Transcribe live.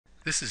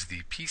This is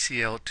the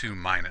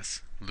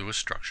PCl2- Lewis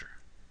structure.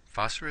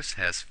 Phosphorus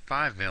has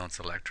 5 valence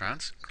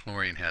electrons,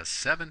 chlorine has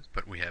 7,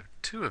 but we have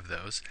 2 of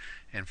those,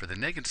 and for the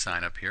negative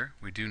sign up here,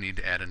 we do need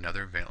to add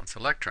another valence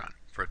electron,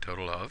 for a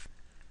total of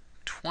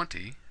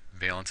 20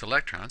 valence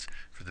electrons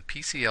for the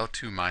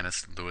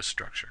PCl2- Lewis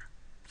structure.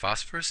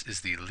 Phosphorus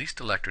is the least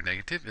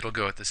electronegative. It'll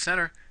go at the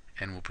center,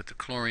 and we'll put the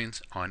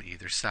chlorines on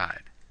either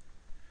side.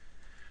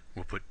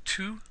 We'll put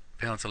 2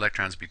 valence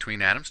electrons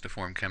between atoms to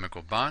form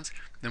chemical bonds.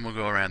 Then we'll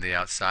go around the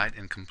outside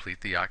and complete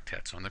the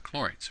octets on the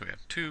chlorine. So we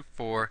have 2,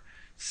 4,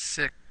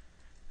 6,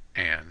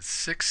 and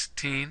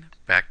 16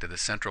 back to the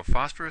central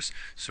phosphorus.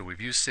 So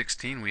we've used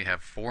 16. We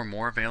have 4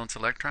 more valence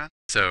electrons.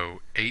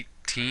 So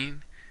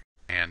 18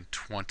 and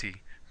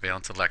 20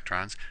 valence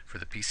electrons for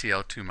the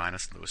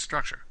PCl2- Lewis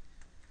structure.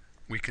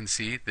 We can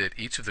see that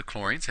each of the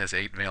chlorines has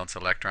 8 valence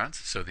electrons,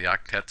 so the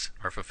octets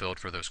are fulfilled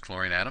for those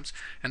chlorine atoms,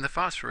 and the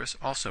phosphorus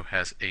also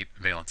has 8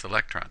 valence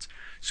electrons.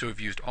 So we've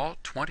used all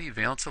 20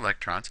 valence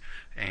electrons,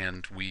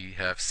 and we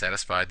have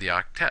satisfied the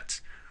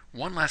octets.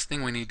 One last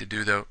thing we need to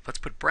do, though, let's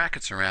put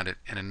brackets around it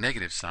and a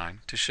negative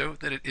sign to show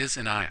that it is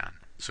an ion.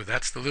 So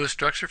that's the Lewis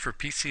structure for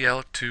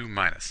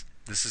PCl2-.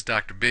 This is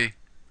Dr. B,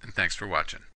 and thanks for watching.